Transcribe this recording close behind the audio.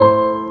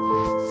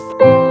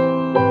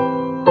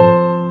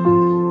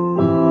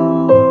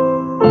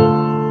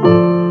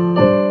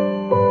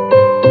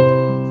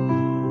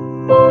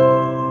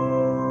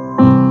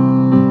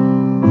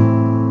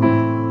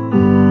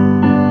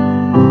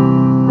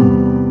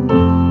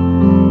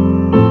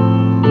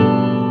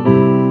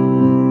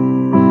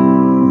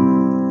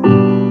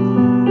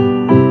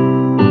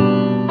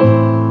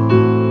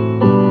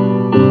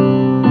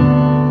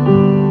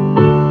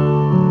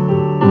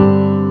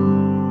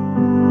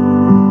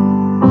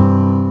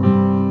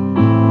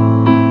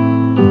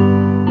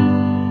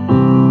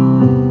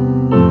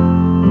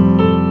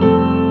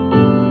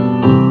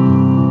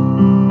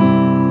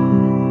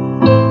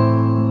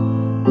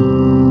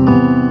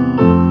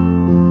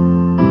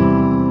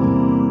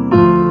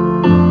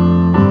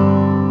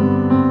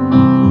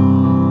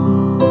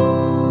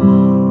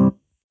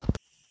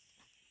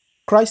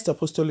Christ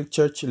Apostolic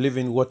Church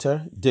Living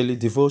Water Daily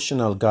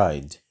Devotional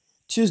Guide,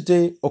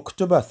 Tuesday,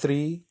 October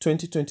 3,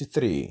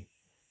 2023.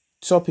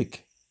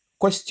 Topic: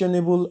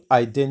 Questionable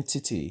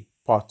Identity,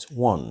 Part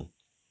 1.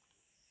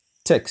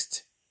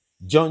 Text: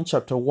 John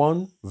chapter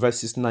 1,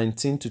 verses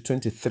 19 to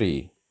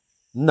 23.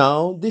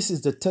 Now, this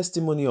is the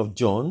testimony of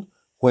John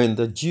when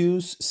the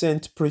Jews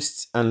sent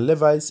priests and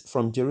Levites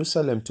from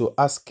Jerusalem to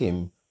ask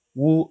him,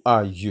 "Who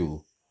are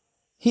you?"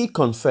 He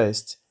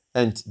confessed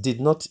and did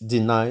not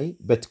deny,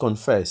 but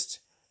confessed,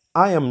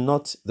 "I am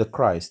not the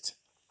Christ."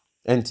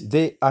 And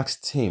they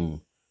asked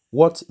him,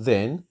 "What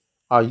then?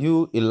 Are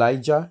you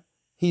Elijah?"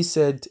 He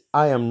said,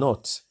 "I am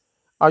not."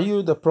 "Are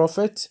you the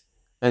prophet?"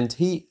 And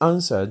he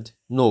answered,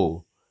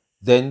 "No."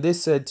 Then they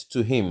said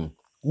to him,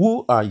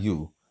 "Who are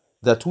you?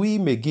 That we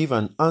may give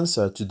an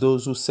answer to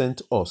those who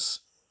sent us.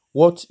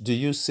 What do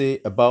you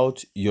say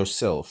about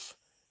yourself?"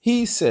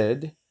 He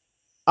said,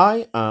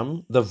 "I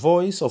am the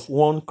voice of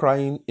one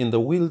crying in the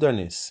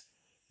wilderness,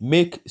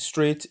 'Make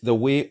straight the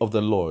way of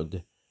the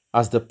Lord,'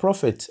 as the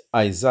prophet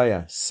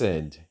Isaiah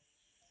said."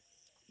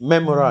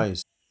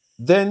 Memorize.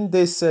 Then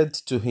they said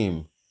to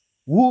him,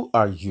 "Who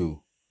are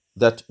you?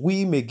 That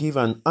we may give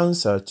an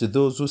answer to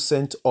those who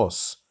sent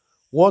us.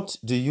 What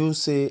do you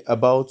say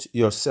about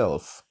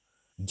yourself?"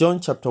 John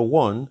chapter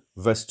 1,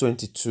 verse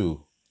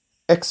 22.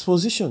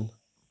 Exposition.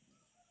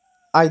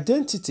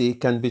 Identity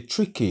can be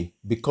tricky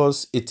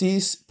because it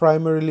is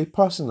primarily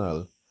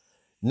personal.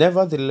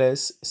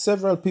 Nevertheless,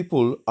 several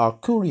people are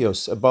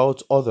curious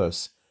about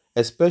others,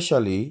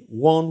 especially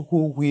one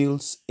who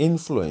wields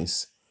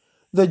influence.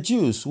 The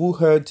Jews who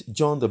heard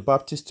John the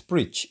Baptist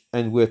preach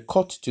and were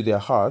cut to their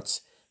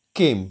hearts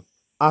came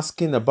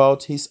asking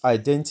about his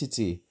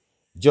identity.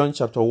 John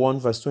chapter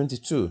 1 verse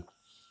 22.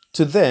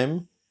 To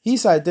them,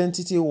 his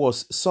identity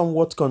was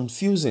somewhat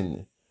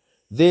confusing.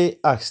 They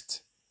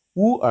asked,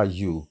 "Who are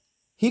you?"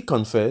 He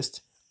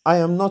confessed, "I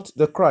am not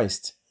the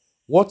Christ."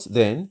 "What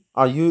then?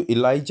 Are you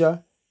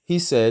Elijah?" He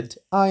said,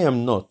 "I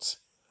am not."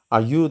 "Are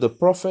you the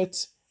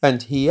prophet?"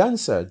 And he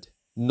answered,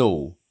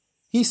 "No."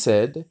 He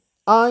said,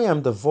 "I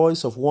am the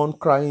voice of one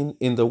crying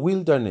in the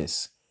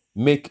wilderness,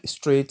 'Make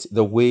straight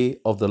the way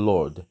of the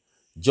Lord.'"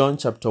 John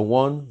chapter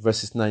 1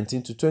 verses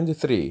 19 to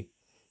 23.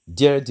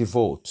 Dear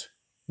Devote,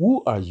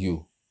 who are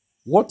you?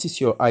 What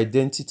is your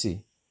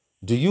identity?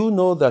 Do you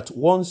know that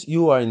once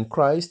you are in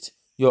Christ,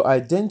 your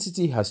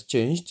identity has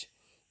changed?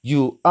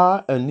 You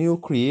are a new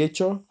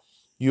creature.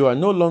 You are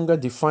no longer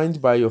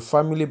defined by your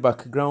family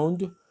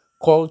background,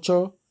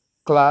 culture,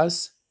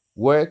 class,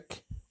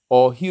 work,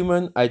 or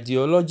human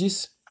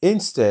ideologies.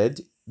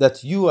 Instead,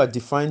 that you are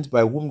defined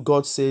by whom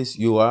God says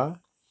you are,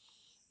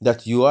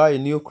 that you are a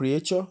new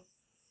creature,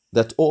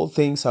 that all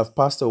things have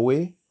passed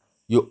away.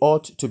 You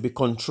ought to be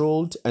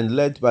controlled and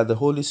led by the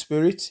Holy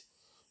Spirit.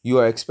 You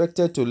are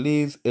expected to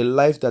live a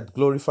life that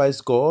glorifies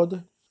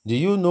God. Do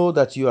you know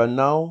that you are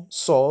now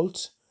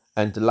salt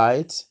and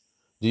light?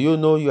 Do you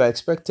know you are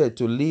expected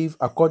to live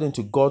according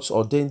to God's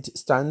ordained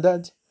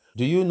standard?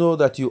 Do you know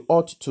that you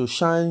ought to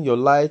shine your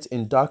light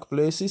in dark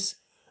places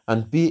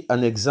and be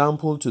an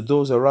example to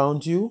those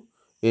around you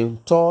in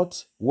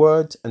thought,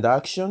 word, and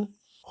action?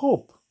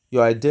 Hope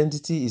your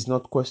identity is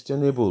not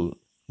questionable.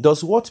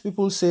 Does what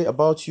people say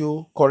about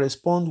you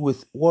correspond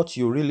with what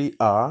you really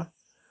are?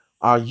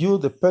 Are you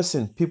the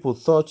person people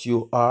thought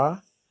you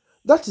are?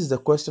 That is the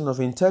question of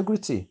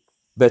integrity.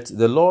 But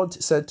the Lord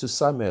said to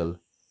Samuel,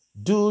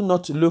 "Do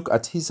not look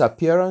at his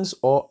appearance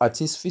or at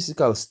his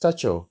physical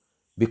stature,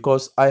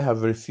 because I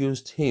have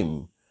refused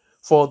him.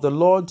 For the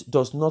Lord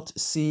does not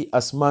see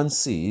as man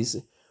sees,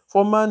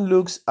 for man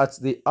looks at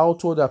the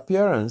outward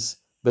appearance,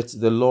 but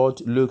the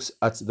Lord looks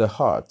at the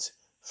heart."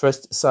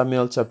 1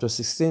 Samuel chapter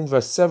 16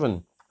 verse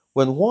 7.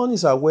 When one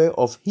is aware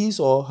of his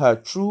or her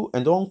true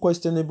and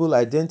unquestionable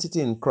identity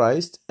in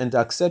Christ and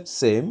accepts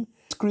same,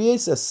 it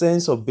creates a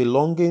sense of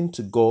belonging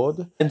to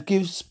God and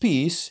gives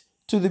peace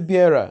to the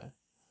bearer.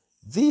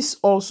 This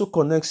also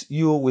connects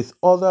you with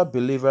other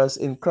believers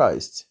in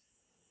Christ.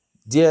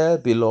 Dear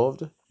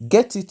beloved,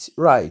 get it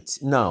right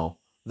now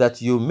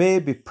that you may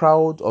be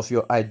proud of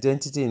your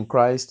identity in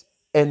Christ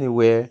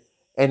anywhere,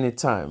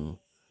 anytime.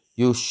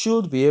 You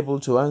should be able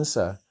to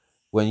answer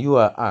when you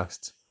are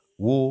asked,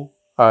 "Who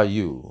are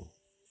you?"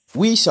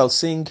 We shall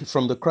sing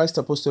from the Christ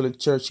Apostolic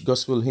Church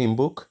Gospel Hymn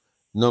Book,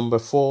 number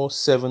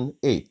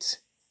 478.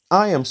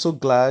 I am so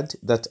glad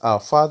that our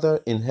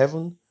Father in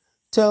heaven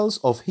tells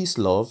of his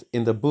love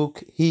in the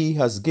book he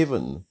has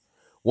given.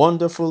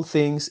 Wonderful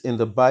things in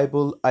the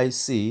Bible I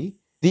see.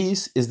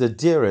 This is the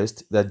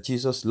dearest, that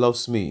Jesus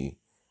loves me.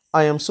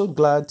 I am so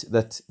glad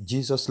that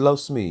Jesus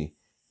loves me.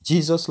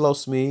 Jesus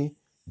loves me.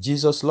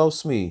 Jesus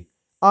loves me.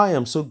 I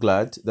am so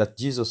glad that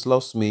Jesus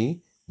loves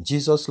me.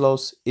 Jesus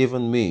loves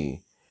even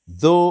me.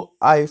 Though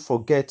I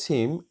forget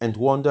him and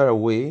wander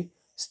away,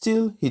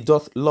 still he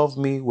doth love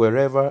me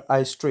wherever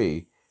I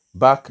stray.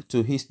 Back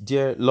to his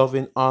dear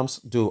loving arms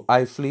do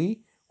I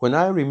flee when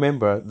I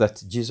remember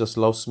that Jesus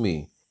loves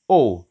me.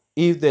 Oh,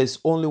 if there's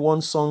only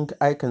one song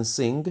I can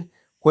sing,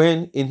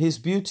 when in his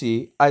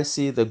beauty I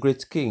see the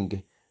great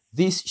King,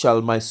 this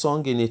shall my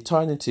song in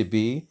eternity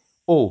be.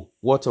 Oh,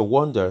 what a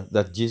wonder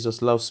that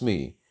Jesus loves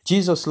me.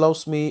 Jesus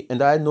loves me,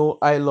 and I know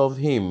I love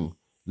him.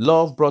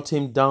 Love brought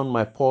him down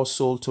my poor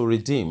soul to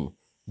redeem.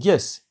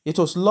 Yes, it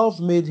was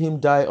love made him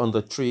die on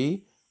the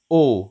tree.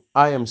 Oh,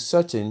 I am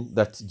certain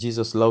that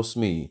Jesus loves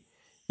me.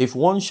 If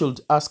one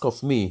should ask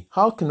of me,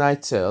 how can I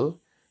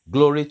tell?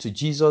 Glory to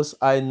Jesus,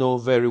 I know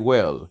very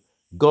well.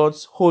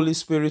 God's Holy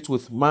Spirit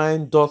with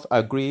mine doth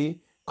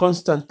agree,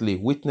 constantly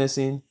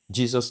witnessing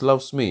Jesus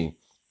loves me.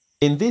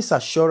 In this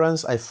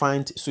assurance I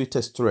find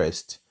sweetest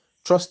rest.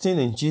 Trusting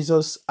in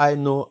Jesus, I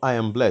know I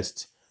am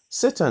blessed.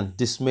 Satan,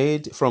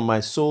 dismayed from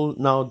my soul,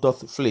 now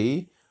doth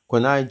flee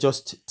when I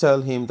just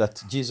tell him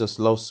that Jesus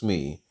loves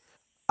me.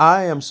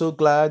 I am so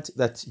glad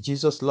that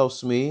Jesus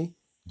loves me.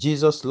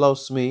 Jesus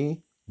loves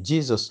me.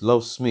 Jesus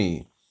loves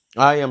me.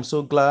 I am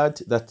so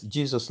glad that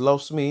Jesus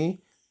loves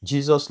me.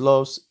 Jesus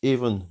loves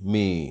even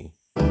me.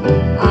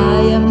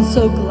 I am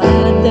so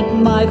glad that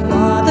my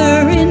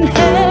Father in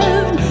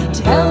heaven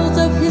tells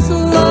of his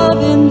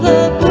love in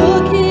the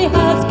book he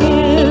has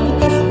given.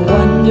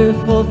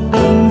 Wonderful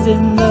things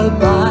in the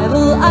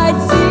Bible I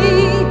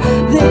see.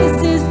 This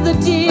is the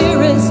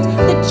dearest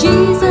that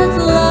Jesus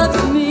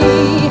loves me.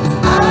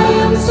 I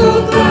am so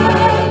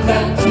glad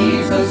that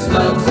Jesus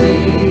loves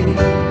me.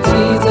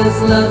 Jesus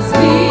loves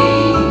me.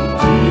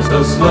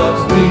 Jesus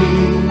loves me.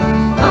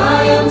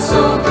 I am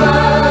so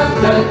glad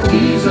that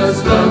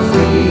Jesus loves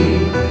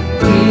me.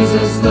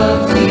 Jesus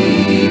loves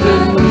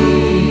even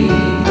me.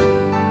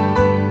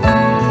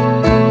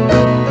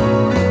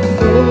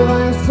 Though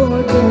I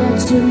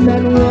forget him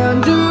and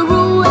wander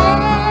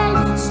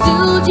away,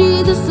 still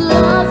Jesus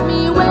loves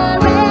me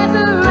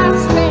wherever I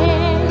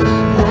stand.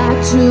 Back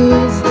to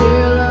his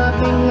dear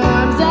loving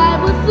arms I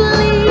will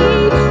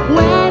flee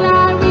when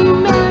I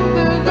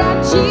remember that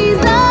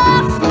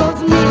Jesus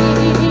loves me.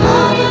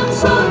 I am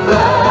so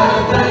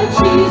glad that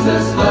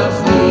Jesus loves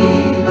me.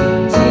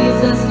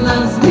 Jesus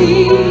loves me.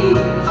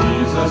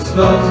 Jesus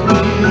loves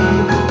me.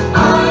 I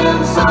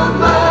am so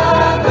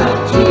glad that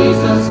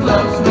Jesus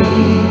loves me.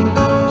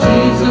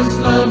 Jesus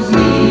loves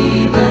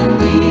even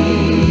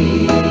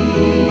me.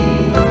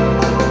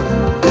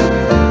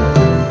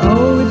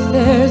 Oh, if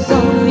there's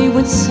only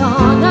one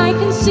song I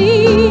can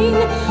sing,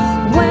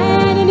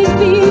 when in his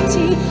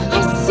beauty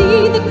I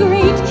see the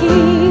great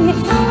King,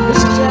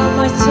 this shall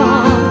my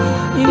song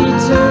in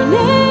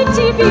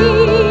eternity be.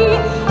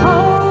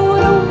 Oh,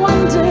 what a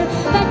wonder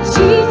that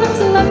Jesus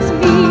loves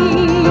me.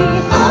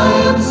 I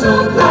am so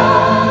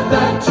glad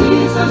that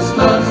Jesus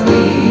loves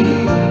me.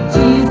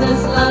 Jesus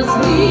loves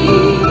me.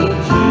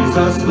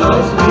 Jesus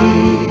loves me.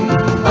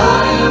 I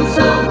am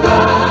so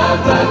glad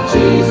that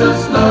Jesus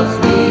loves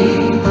me.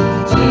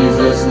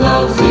 Jesus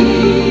loves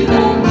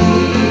even me.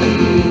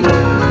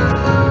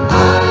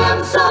 I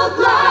am so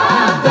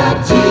glad that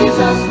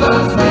Jesus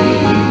loves me.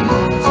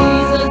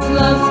 Jesus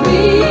loves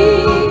me.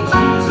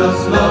 Jesus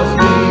loves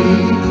me.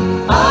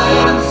 I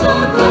am so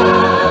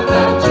glad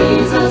that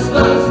Jesus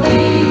loves me.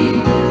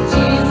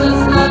 Jesus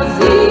loves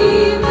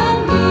even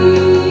me.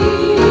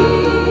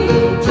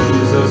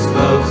 Jesus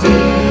loves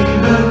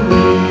even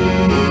me.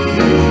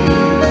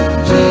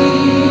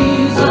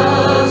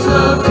 Jesus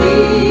loves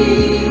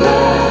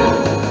even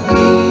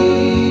me.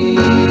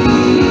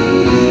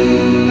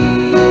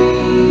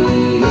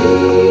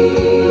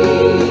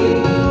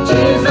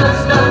 Jesus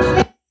loves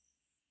me.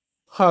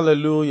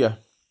 Hallelujah.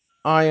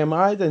 I am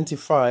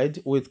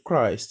identified with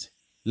Christ.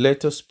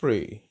 Let us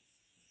pray.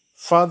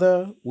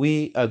 Father,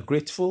 we are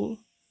grateful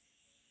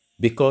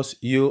because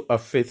you are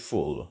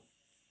faithful.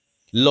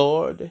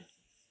 Lord,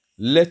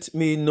 let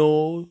me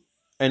know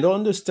and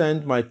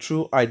understand my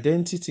true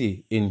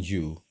identity in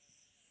you,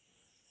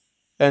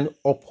 and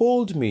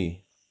uphold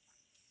me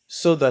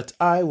so that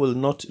I will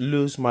not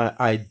lose my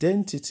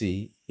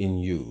identity in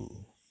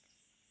you.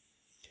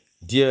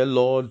 Dear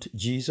Lord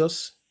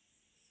Jesus,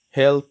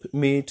 help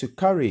me to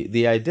carry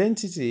the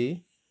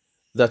identity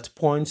that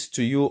points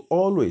to you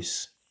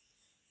always.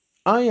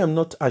 I am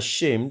not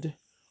ashamed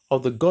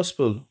of the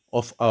gospel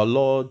of our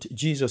Lord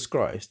Jesus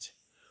Christ,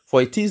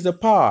 for it is the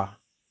power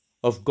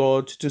of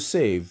God to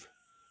save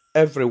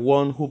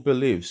everyone who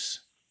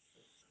believes.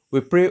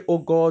 We pray, O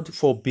God,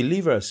 for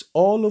believers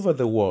all over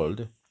the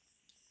world.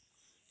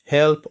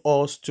 Help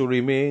us to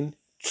remain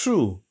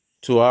true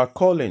to our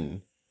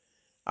calling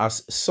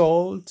as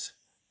salt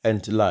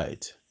and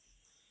light.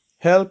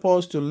 Help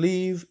us to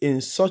live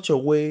in such a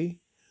way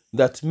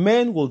that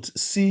men would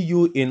see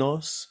you in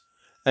us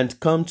and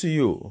come to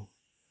you.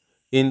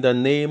 In the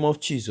name of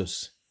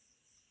Jesus,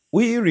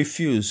 we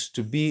refuse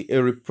to be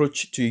a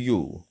reproach to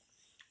you.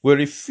 We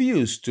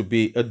refuse to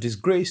be a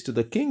disgrace to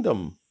the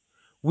kingdom.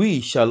 We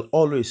shall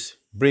always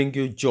bring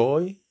you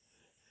joy,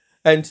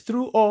 and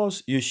through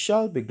us you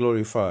shall be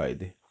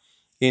glorified.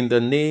 In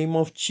the name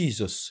of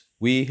Jesus,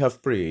 we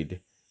have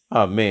prayed.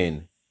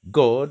 Amen.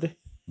 God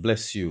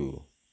bless you.